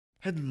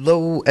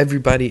Hello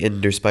everybody,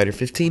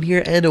 EnderSpider15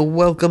 here, and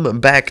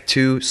welcome back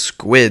to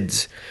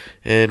Squids.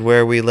 And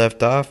where we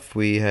left off,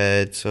 we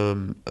had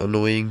some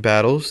annoying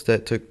battles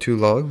that took too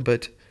long,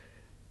 but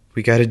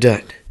we got it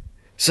done.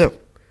 So,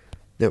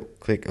 now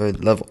click on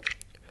level.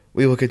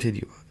 We will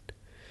continue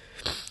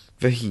on.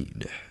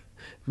 Vaheen.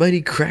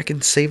 Mighty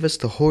Kraken, save us,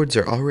 the hordes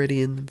are already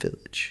in the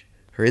village.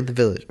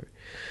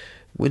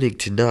 Winning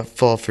to not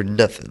fall for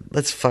nothing.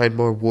 Let's find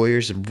more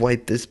warriors and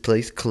wipe this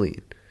place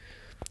clean.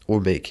 Or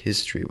make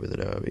history with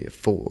an army of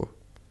 4.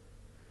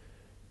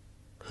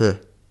 Huh.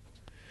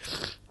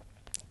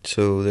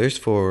 So there's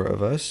 4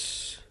 of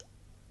us.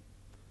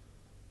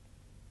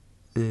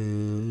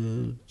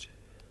 And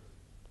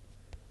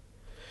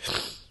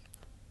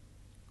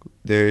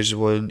there's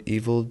 1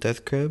 evil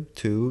death crab,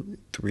 2,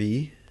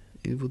 3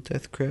 evil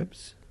death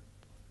crabs.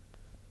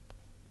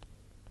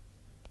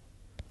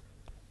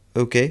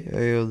 Okay,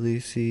 I only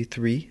see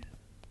 3.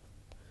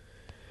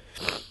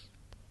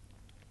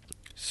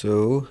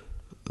 So,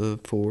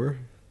 4.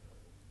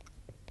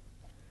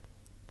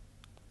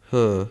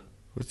 Huh.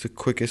 What's the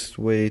quickest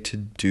way to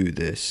do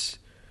this?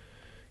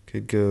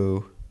 Could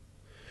go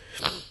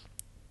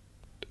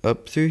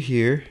up through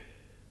here.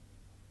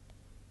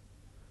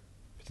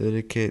 But then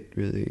I can't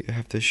really. I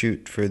have to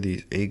shoot for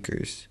these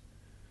anchors.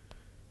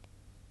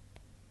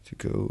 To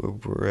go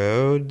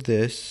around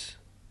this.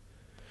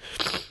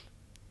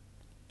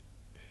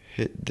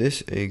 Hit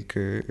this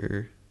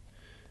anchor.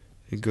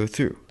 And go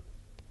through.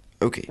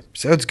 Okay,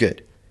 sounds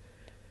good.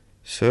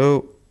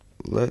 So,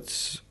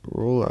 let's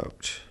roll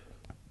out.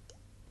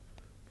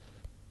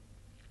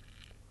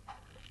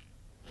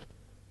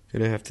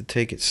 Gonna have to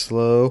take it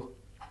slow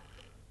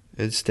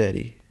and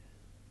steady.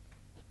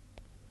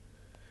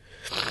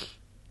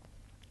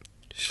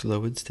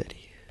 Slow and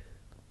steady.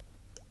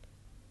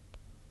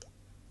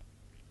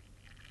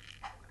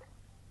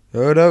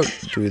 Oh,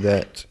 don't do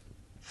that.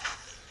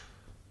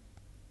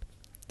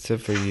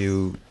 Except for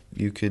you,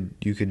 you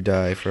could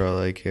die for all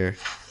I care.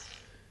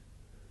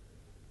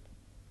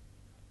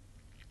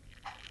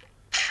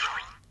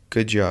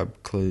 Good job,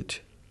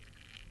 Clint.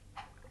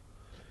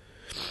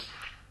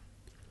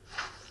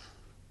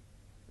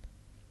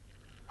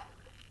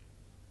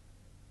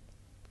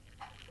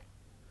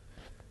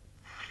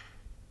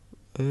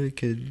 I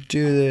can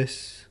do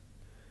this.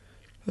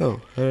 Oh,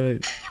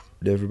 alright.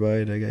 Never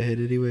mind, I got hit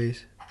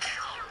anyways.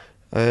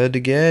 And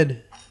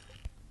again.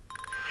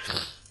 At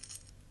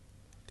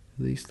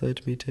least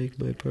let me take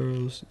my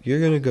pearls. You're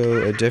gonna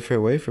go a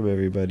different way from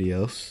everybody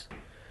else.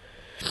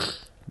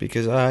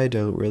 Because I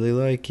don't really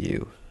like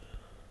you.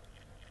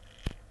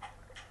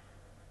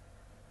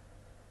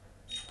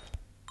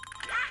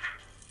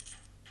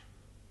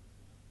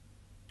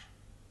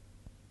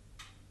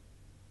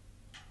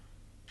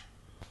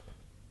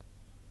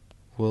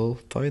 Well,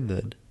 fine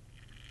then.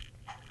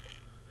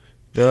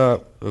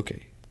 No,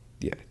 okay.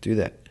 Yeah, do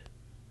that.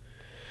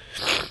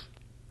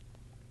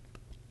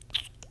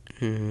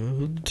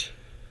 And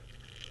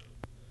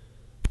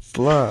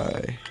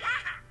fly.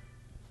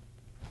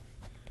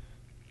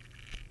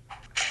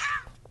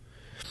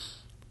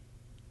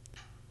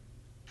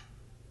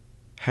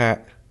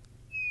 Hat.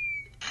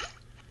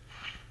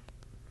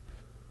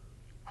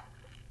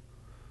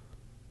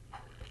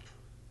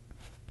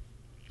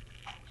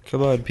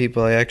 Come on,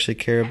 people I actually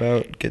care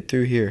about. Get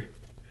through here.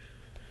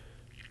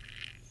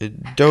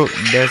 And don't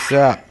mess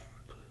up.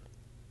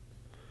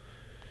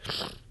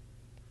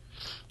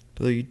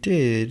 Though you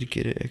did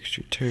get an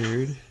extra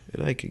turn,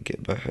 and I could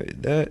get behind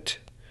that.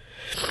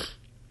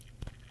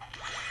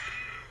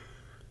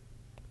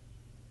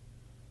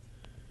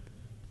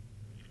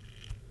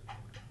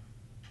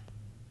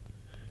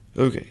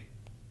 Okay.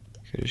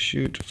 Gonna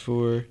shoot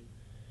for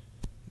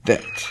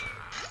that.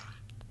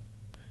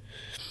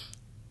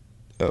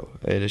 Oh,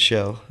 I had a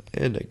shell,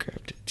 and I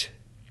grabbed it.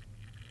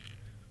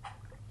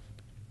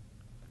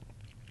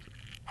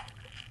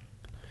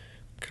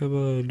 Come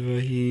on,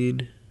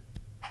 Vaheen.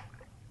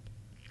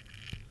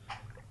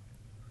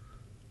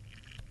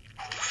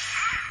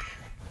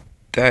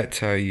 That's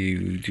how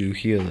you do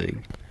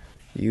healing.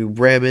 You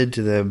ram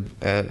into them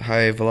at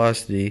high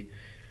velocity.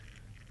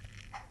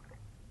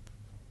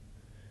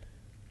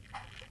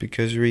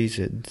 Because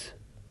reasons.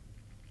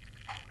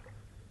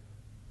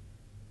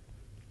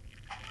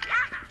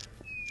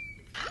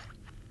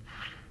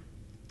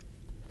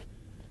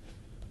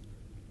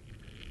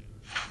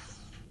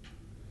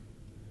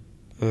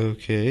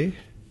 Okay.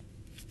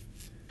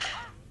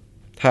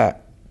 Ha!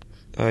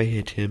 I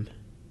hit him.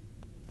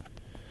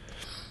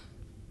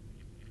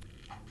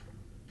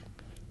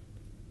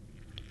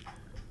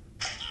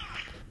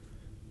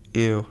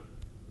 Ew.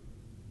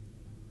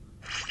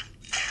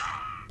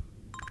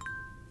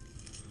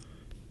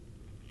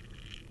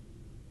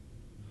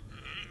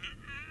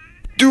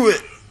 Do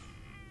it!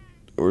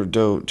 Or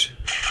don't.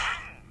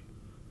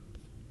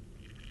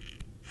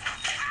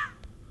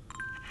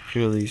 You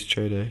can at least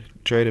try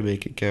to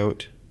make it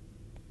count.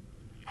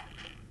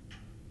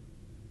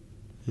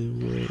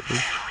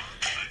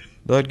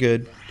 Not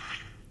good.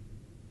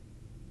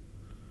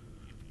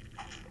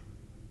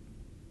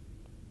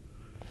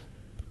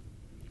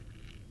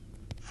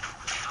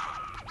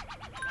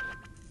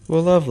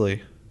 Well,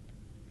 lovely.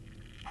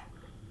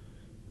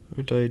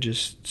 Aren't I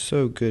just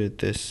so good at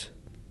this?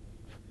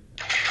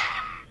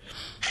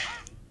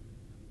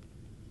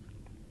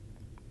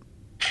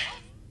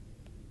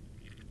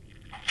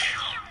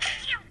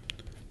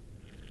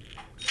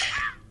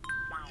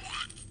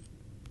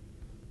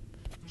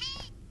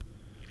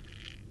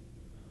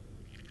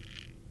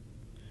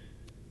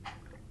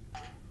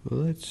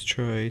 Well, let's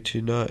try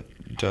to not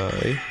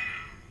die.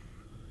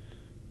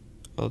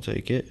 I'll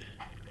take it.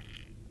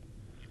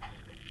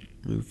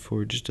 Move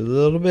forward just a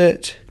little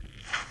bit.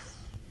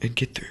 And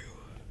get through.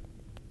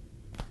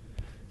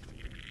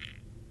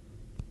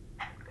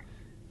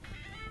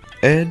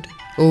 And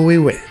we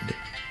win.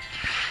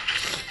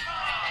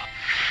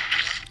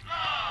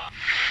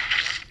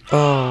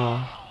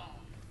 Oh.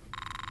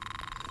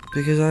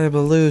 Because I am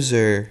a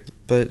loser.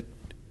 But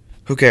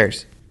who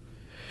cares?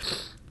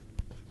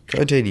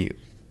 Continue.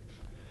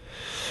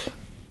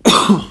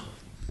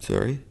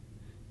 Sorry.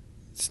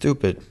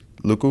 Stupid.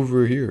 Look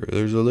over here.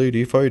 There's a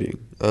lady fighting.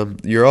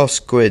 You're all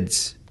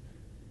squids,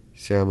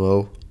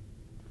 Samo.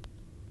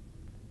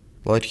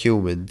 Not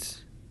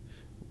humans.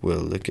 Well,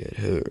 look at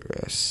her.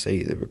 I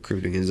say the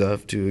recruiting is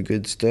off to a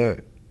good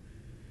start.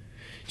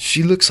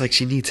 She looks like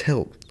she needs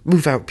help.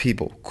 Move out,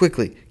 people.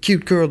 Quickly.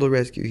 Cute girl to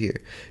rescue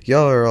here.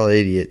 Y'all are all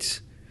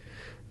idiots.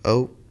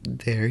 Oh,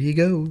 there he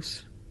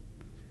goes.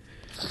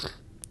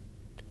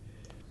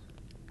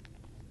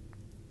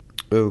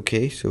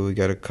 Okay, so we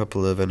got a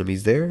couple of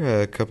enemies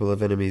there, a couple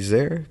of enemies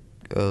there.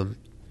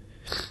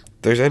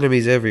 There's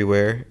enemies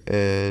everywhere,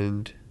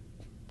 and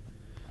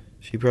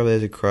she probably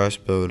has a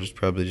crossbow, and it's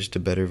probably just a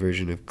better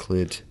version of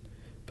Clint,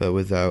 but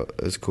without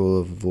as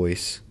cool of a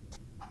voice.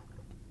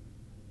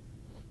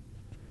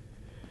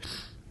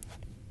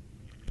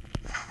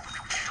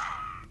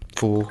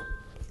 Fool.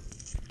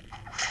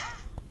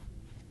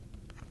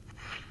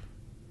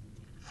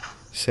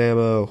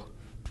 Samo.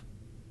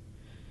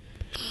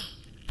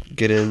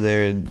 Get in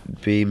there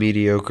and be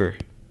mediocre.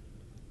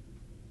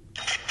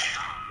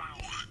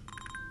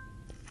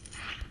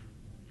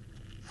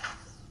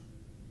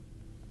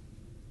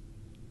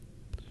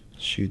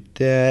 Shoot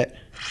that.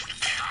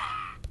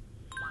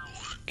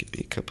 Give me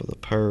a couple of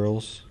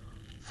pearls.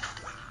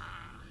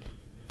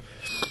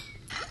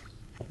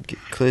 Get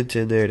Clint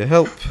in there to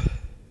help.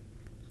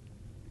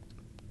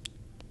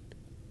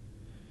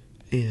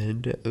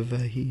 And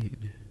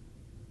Vahid.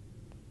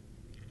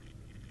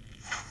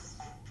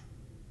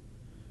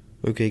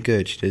 Okay,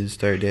 good. She didn't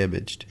start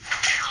damaged.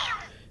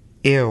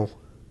 Ew.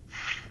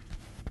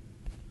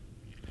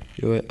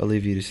 You know what? I'll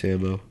leave you to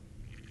Samo.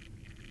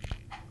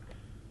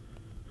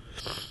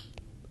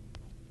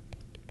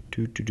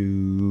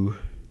 Do.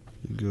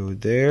 Go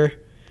there,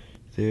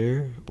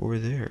 there, or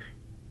there.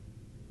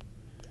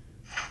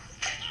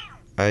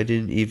 I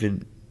didn't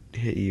even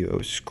hit you. I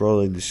was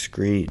scrolling the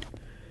screen.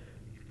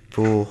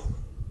 Fool.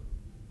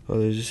 Oh,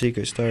 there's a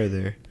secret star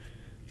there.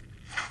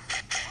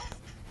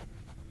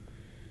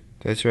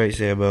 That's right,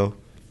 Samo.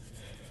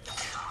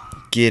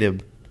 Get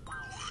him.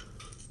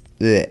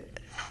 Blech.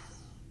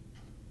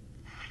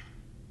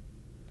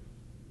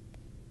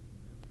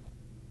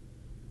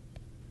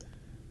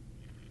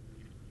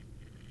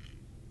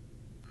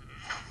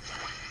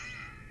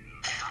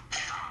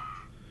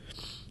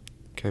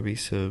 Got me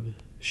some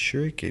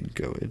shuriken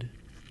going.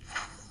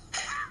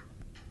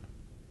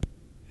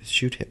 Let's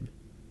shoot him.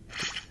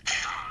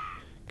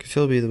 Because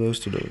he'll be the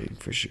most annoying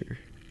for sure.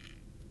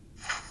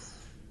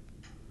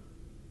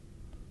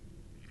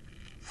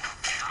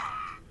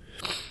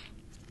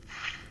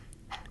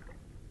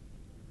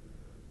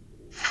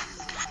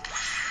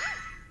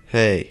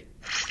 Hey.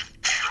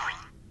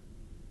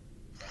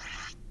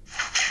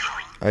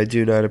 I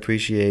do not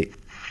appreciate.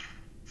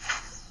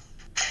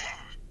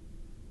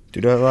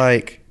 Do not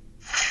like.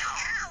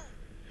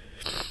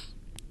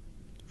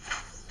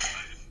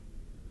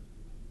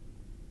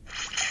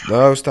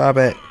 No, stop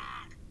it.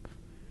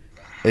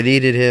 I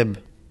needed him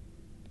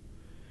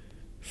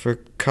for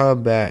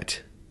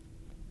combat.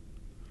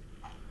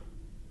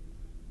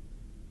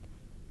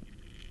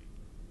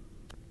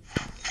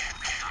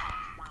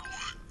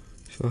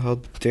 So how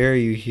dare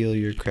you heal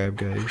your crab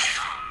guys?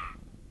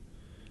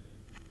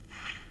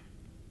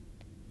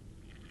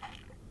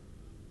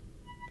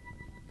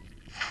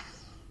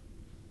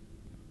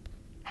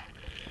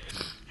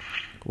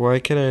 Why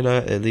can I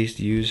not at least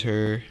use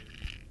her?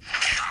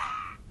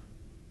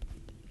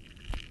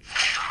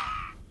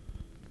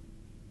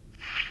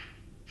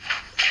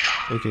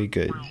 Okay,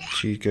 good.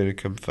 She's gonna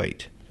come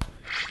fight.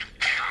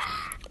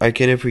 I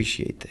can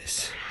appreciate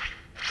this.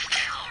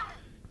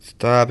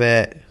 Stop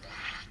it.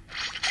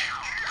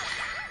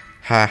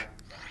 Ha.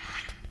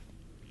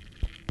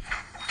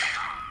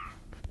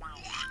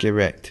 Get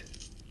wrecked.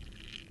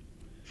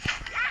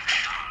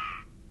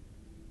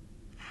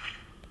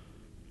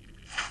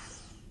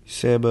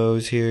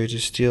 Samo's here to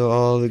steal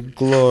all the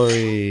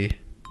glory.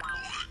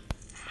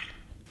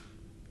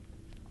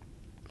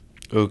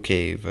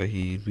 Okay,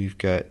 Vahid, we've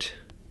got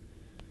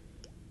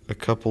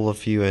a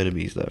few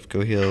enemies left.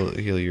 Go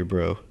heal your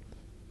bro.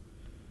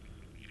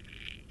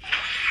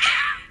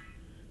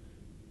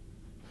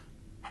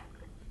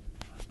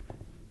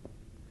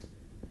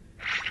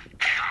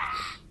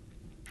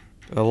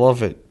 I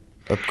love it.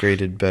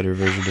 Upgraded, better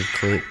version of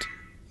Clint.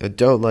 I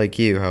don't like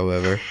you,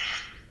 however.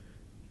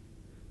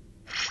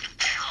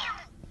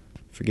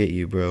 Forget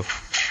you, bro.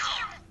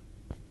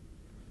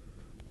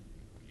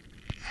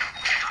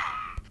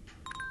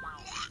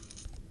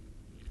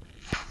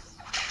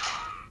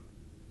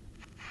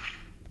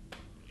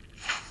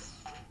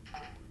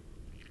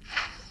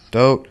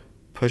 Don't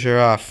push her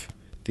off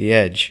the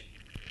edge.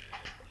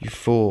 You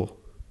fool.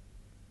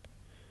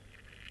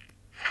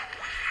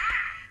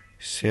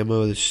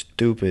 Samo the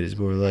stupid is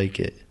more like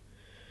it.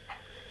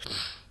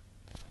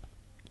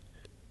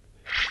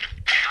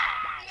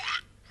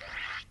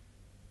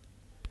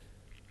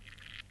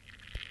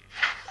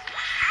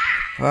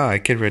 Ah, I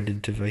can run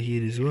into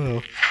Vahid as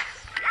well.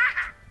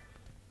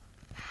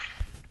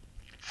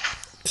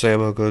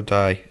 Samo, go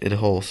die in a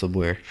hole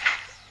somewhere.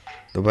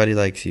 Nobody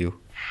likes you.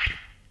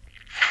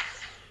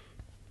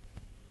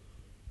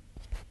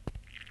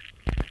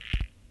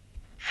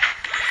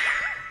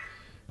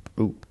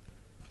 Ooh.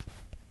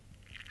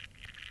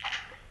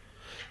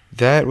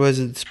 That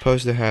wasn't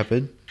supposed to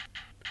happen.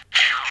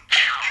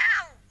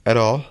 At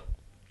all.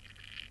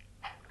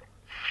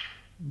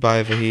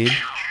 Bye, Vahid.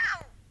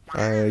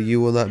 You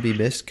will not be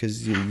missed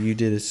because you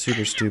did a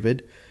super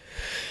stupid.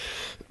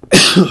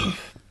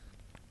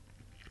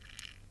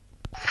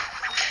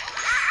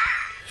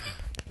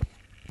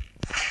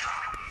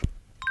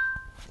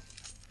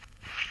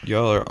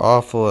 Y'all are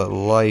awful at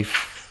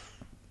life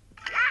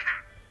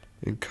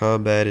and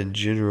combat in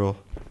general.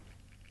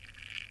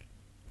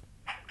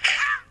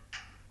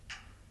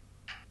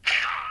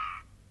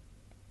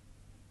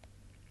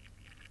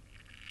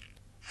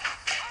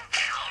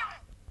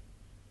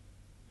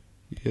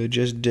 You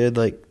just did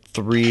like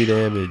 3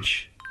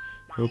 damage.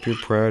 Hope you're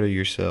proud of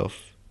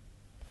yourself.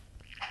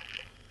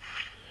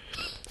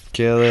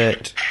 Kill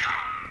it.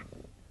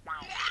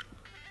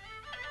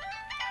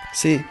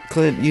 See,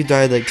 Clint, you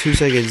died like 2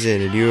 seconds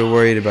in and you were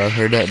worried about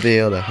her not being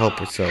able to help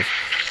herself.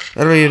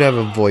 I don't even have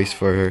a voice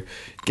for her.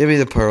 Give me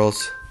the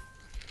pearls.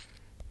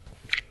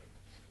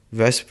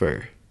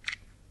 Vesper.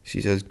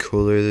 She sounds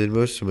cooler than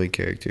most of my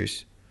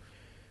characters.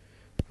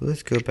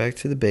 Let's go back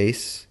to the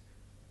base.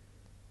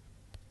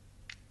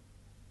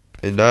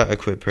 And not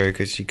equip her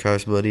because she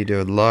costs money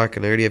to unlock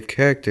and I already have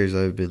characters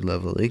I've been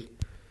leveling.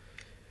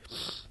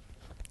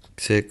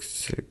 6,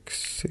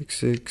 6, 6,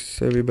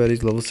 6.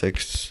 Everybody's level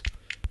 6.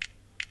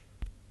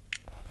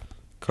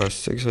 Costs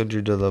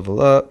 600 to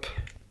level up.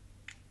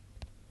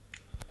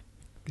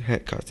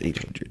 Hat costs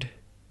 800.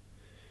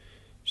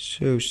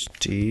 So,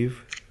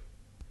 Steve.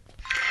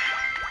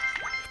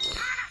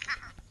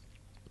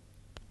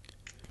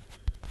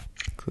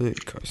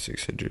 Clint costs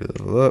 600 to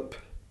level up.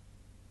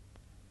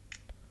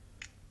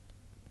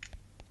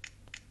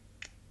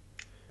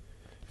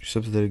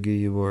 Something that'll give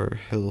you more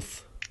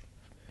health.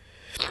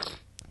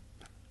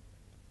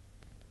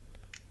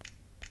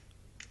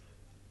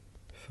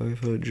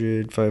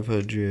 $500,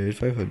 $500,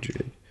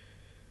 $500.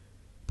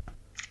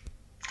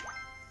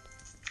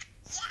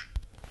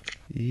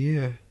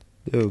 Yeah.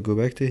 No, go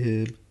back to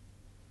him.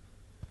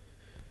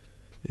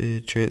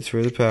 And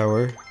transfer the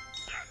power.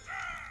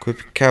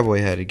 Equip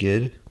cowboy hat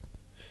again.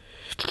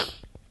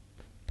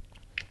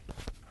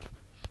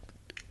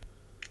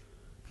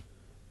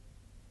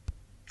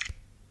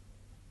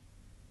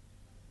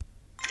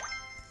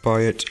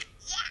 Buy it.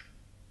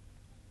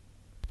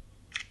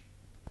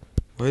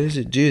 Why does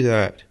it do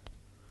that?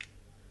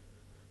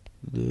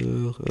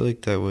 No, I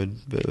like that one,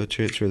 but I'll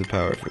transfer the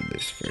power from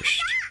this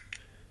first.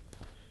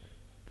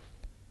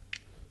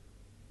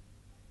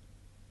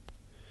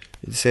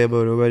 And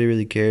Samo, nobody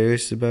really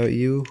cares about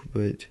you,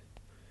 but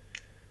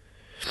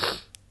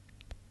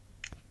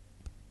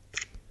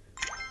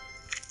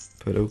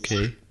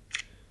okay.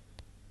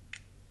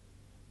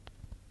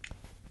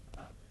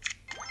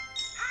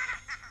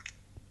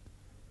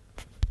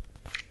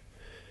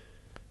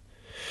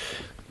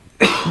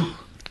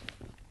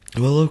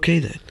 Well, okay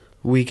then.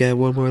 We got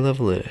one more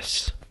level in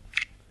us.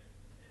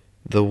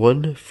 The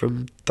one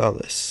from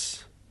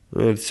Thalis.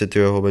 I'm gonna sit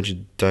through a whole bunch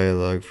of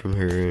dialogue from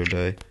her, and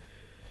I.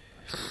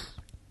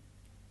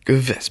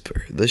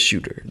 Vesper, the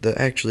shooter,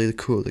 actually the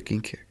cool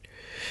looking character.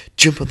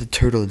 Jump on the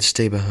turtle and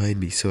stay behind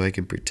me so I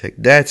can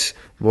protect. That's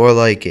more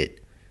like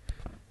it.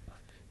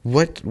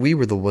 What? We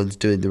were the ones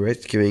doing the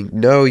rescuing.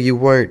 No, you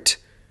weren't.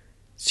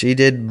 She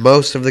did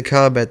most of the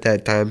combat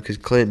that time because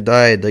Clint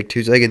died like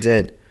 2 seconds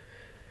in.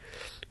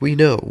 We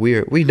know we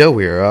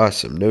are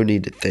awesome. No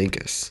need to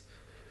thank us.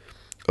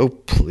 Oh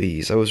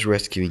please, I was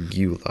rescuing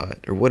you lot,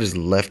 or what is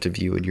left of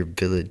you in your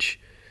village.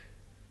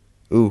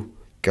 Ooh,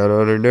 got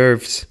on her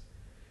nerves.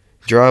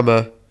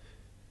 Drama.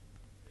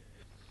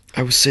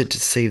 I was sent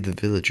to save the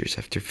villagers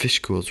after fish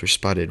schools were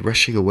spotted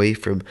rushing away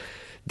from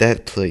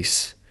that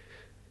place.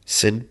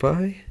 Sent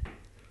by?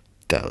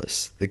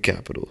 Dallas, the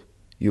capital.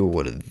 You're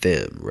one of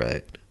them,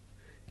 right?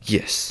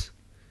 Yes.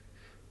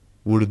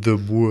 One of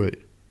them what?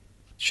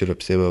 Shut up,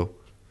 Samo.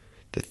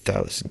 The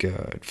Thalis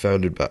Guard,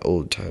 founded by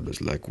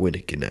old-timers like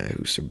Winnick and I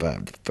who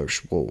survived the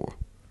First War.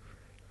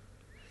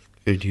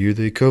 And here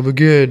they come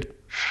again.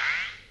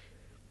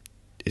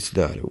 It's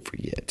not over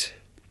yet.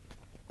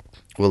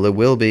 Well, it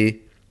will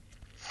be.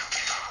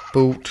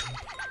 Boot.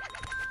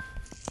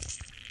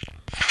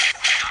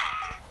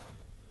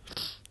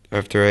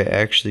 After I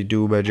actually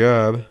do my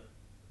job.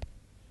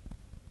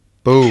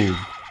 Boom.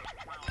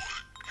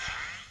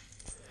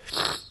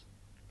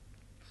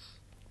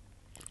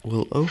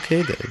 Well,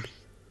 okay then.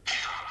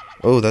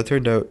 Oh, that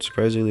turned out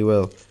surprisingly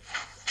well.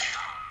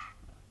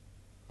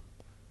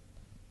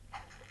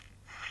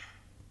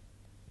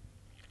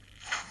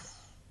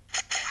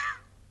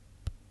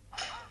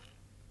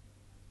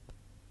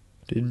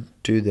 Didn't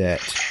do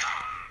that.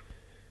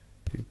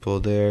 You pull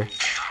there.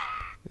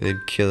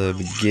 Then kill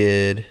him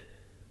again.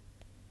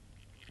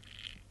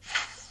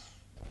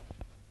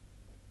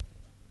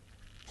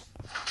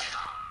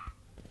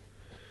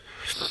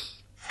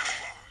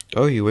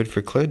 Oh, you went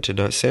for Clint and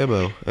not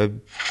Samo.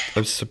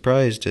 I'm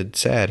surprised and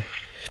sad.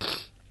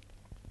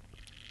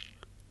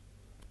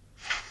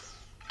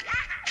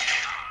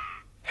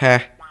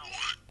 Ha.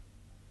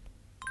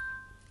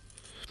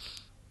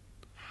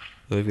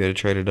 I've got to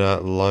try to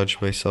not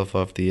launch myself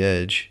off the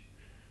edge.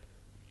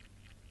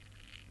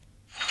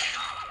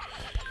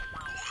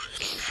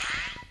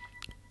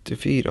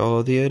 Defeat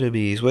all the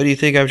enemies. What do you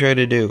think I'm trying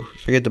to do?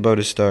 Forget the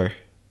bonus star.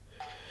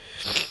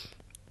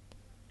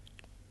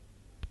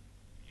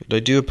 And I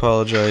do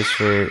apologize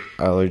for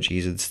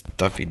allergies and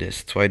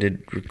stuffiness. That's why I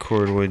didn't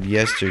record one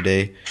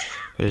yesterday.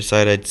 I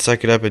decided I'd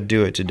suck it up and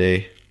do it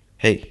today.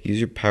 Hey, use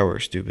your power,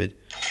 stupid.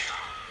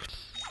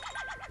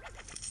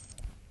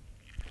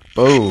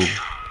 Boom.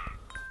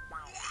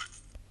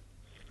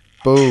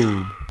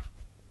 Boom.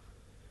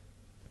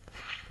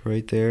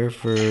 Right there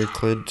for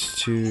Clint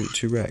to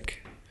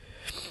wreck.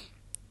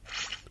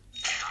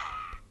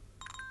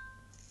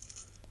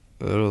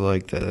 I don't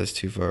like that. That's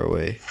too far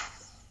away.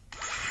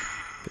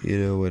 But you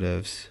know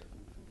whatevs.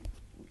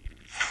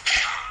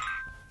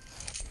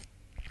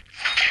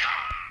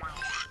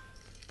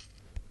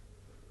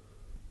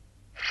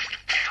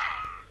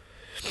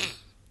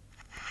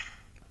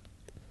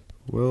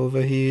 Well,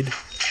 Vahid.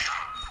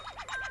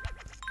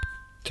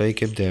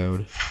 Take him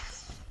down.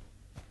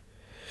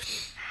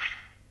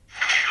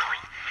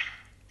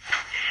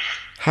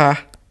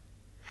 Ha!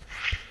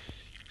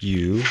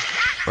 You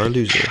are a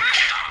loser.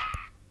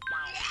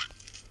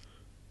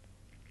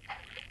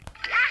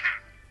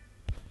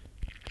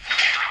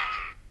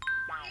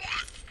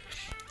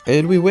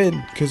 And we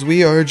win, because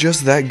we are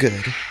just that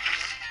good.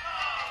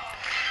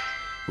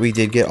 We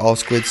did get all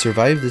squids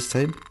survived this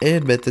time,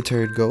 and met the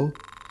turn goal.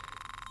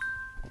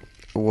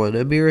 Won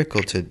a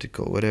miracle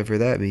tentacle, whatever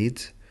that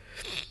means.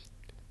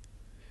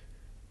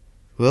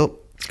 Well,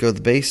 let's go to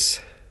the base.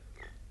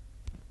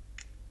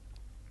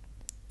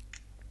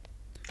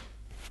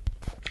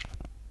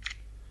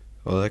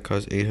 Oh, that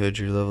cost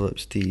 800 level up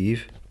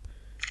Steve.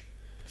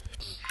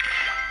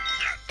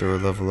 Throw a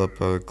level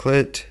up on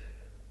Clint.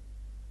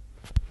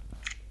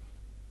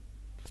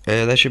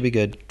 And that should be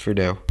good for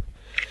now.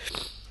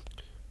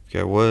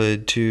 Got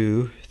 1,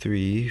 2,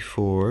 3,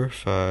 4,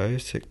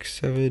 5, 6,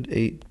 7,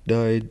 8,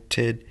 9,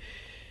 10,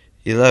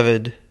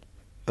 11.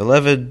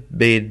 11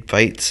 main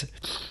fights.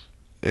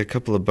 A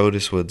couple of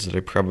bonus ones that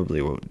I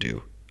probably won't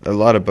do. A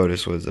lot of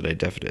bonus ones that I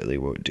definitely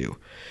won't do.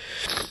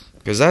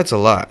 Because that's a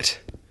lot.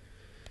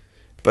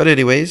 But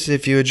anyways,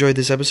 if you enjoyed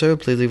this episode,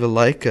 please leave a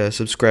like.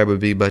 Subscribe would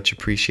be much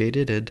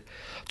appreciated. And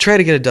I'll try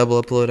to get a double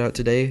upload out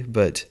today,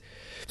 but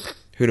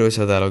who knows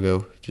how that'll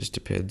go. Just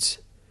depends.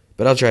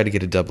 But I'll try to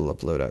get a double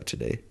upload out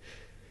today.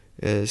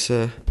 It's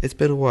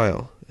been a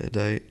while, and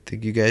I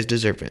think you guys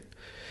deserve it.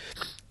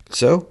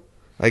 So,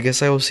 I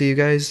guess I will see you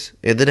guys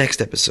in the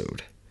next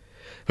episode.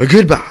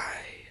 Goodbye!